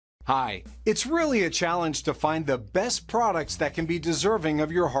Hi, it's really a challenge to find the best products that can be deserving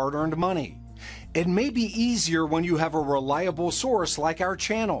of your hard-earned money. It may be easier when you have a reliable source like our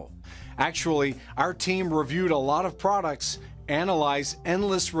channel. Actually, our team reviewed a lot of products, analyzed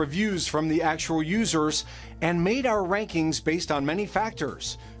endless reviews from the actual users, and made our rankings based on many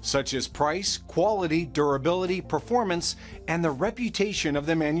factors, such as price, quality, durability, performance, and the reputation of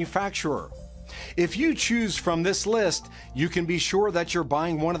the manufacturer. If you choose from this list, you can be sure that you're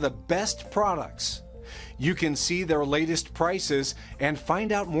buying one of the best products. You can see their latest prices and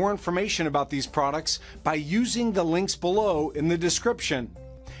find out more information about these products by using the links below in the description.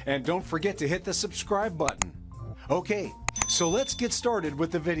 And don't forget to hit the subscribe button. Okay, so let's get started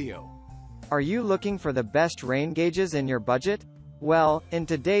with the video. Are you looking for the best rain gauges in your budget? Well, in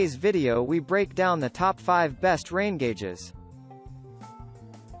today's video we break down the top 5 best rain gauges.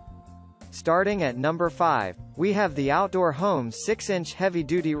 Starting at number 5, we have the OutdoorHome 6-inch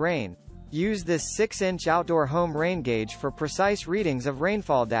heavy-duty rain. Use this 6-inch OutdoorHome rain gauge for precise readings of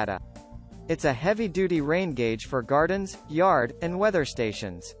rainfall data. It's a heavy-duty rain gauge for gardens, yard, and weather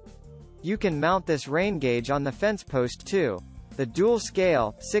stations. You can mount this rain gauge on the fence post too. The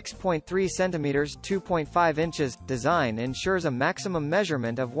dual-scale, 6.3 centimeters (2.5 inches) design ensures a maximum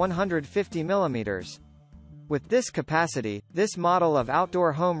measurement of 150 millimeters. With this capacity, this model of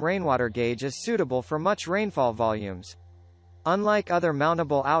OutdoorHome rainwater gauge is suitable for much rainfall volumes. Unlike other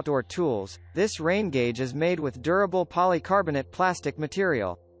mountable outdoor tools, this rain gauge is made with durable polycarbonate plastic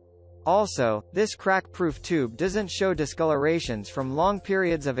material. Also, this crack-proof tube doesn't show discolorations from long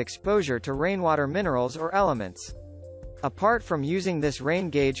periods of exposure to rainwater minerals or elements. Apart from using this rain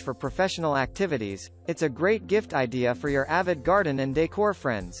gauge for professional activities, it's a great gift idea for your avid garden and decor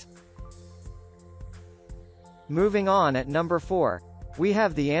friends. Moving on at number 4, we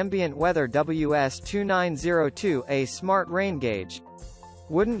have the Ambient Weather WS2902A Smart Rain Gauge.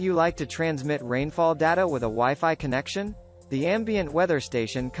 Wouldn't you like to transmit rainfall data with a Wi-Fi connection? The Ambient Weather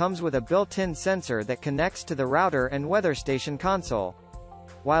Station comes with a built-in sensor that connects to the router and weather station console.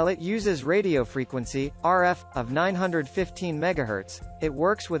 While it uses radio frequency, RF, of 915 MHz, it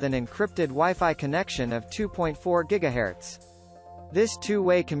works with an encrypted Wi-Fi connection of 2.4 GHz. This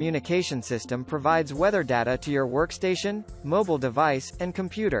two-way communication system provides weather data to your workstation, mobile device, and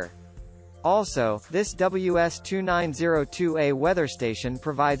computer. Also, this WS2902A weather station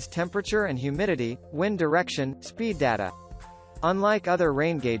provides temperature and humidity, wind direction, speed data. Unlike other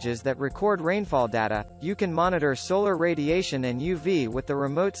rain gauges that record rainfall data, you can monitor solar radiation and UV with the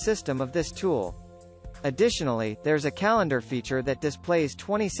remote system of this tool. Additionally, there's a calendar feature that displays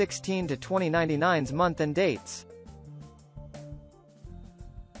 2016 to 2099's month and dates.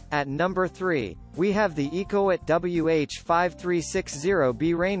 At number 3, we have the ECOWITT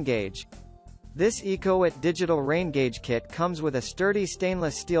WH5360B rain gauge. This ECOWITT digital rain gauge kit comes with a sturdy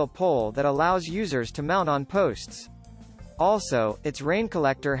stainless steel pole that allows users to mount on posts. Also, its rain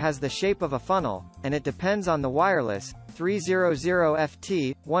collector has the shape of a funnel, and it depends on the wireless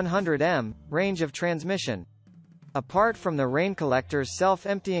 300FT 100M range of transmission. Apart from the rain collector's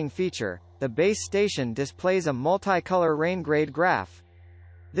self-emptying feature, the base station displays a multicolor rain grade graph.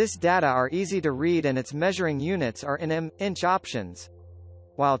 This data are easy to read and its measuring units are in inch options.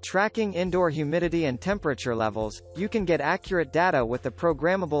 While tracking indoor humidity and temperature levels, you can get accurate data with the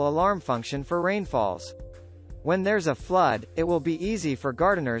programmable alarm function for rainfalls. When there's a flood, it will be easy for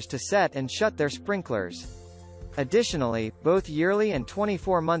gardeners to set and shut their sprinklers. Additionally, both yearly and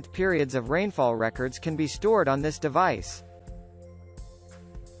 24-month periods of rainfall records can be stored on this device.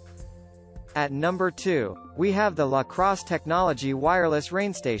 At number 2, we have the Crosse Technology Wireless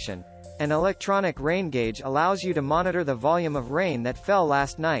Rain Station. An electronic rain gauge allows you to monitor the volume of rain that fell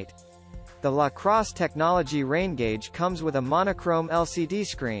last night. The Crosse Technology Rain Gauge comes with a monochrome LCD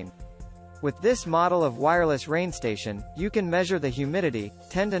screen. With this model of wireless rain station, you can measure the humidity,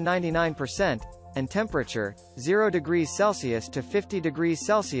 10 to 99%, and temperature, 0 degrees Celsius to 50 degrees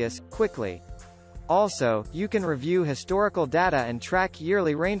Celsius, quickly. Also, you can review historical data and track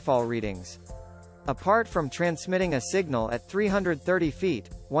yearly rainfall readings. Apart from transmitting a signal at 330 feet,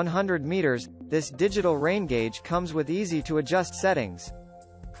 100 meters, this digital rain gauge comes with easy-to-adjust settings.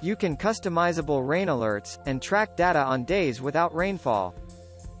 You can customizable rain alerts, and track data on days without rainfall.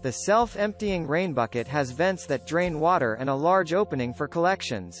 The self-emptying rain bucket has vents that drain water and a large opening for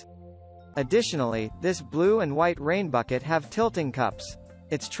collections. Additionally, this blue and white rain bucket have tilting cups.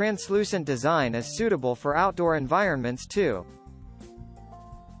 Its translucent design is suitable for outdoor environments too.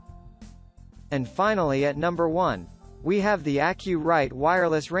 And finally at number 1, we have the AcuRite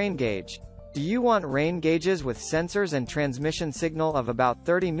wireless rain gauge. Do you want rain gauges with sensors and transmission signal of about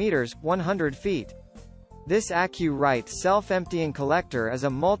 30 meters, 100 feet? This AcuRite self-emptying collector is a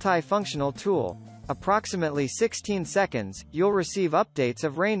multi-functional tool. Approximately 16 seconds, you'll receive updates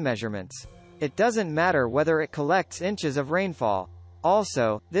of rain measurements. It doesn't matter whether it collects inches of rainfall.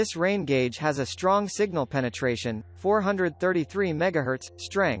 Also, this rain gauge has a strong signal penetration, 433 MHz,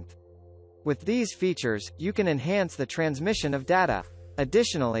 strength. With these features, you can enhance the transmission of data.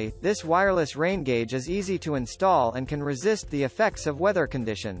 Additionally, this wireless rain gauge is easy to install and can resist the effects of weather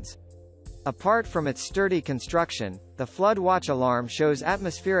conditions. Apart from its sturdy construction, the flood watch alarm shows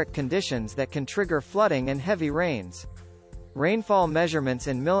atmospheric conditions that can trigger flooding and heavy rains. Rainfall measurements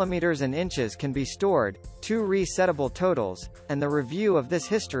in millimeters and inches can be stored, 2 resettable totals, and the review of this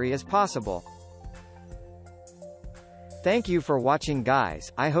history is possible. Thank you for watching,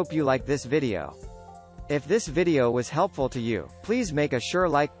 guys. I hope you like this video. If this video was helpful to you, please make a sure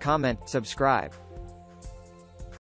like, comment, subscribe.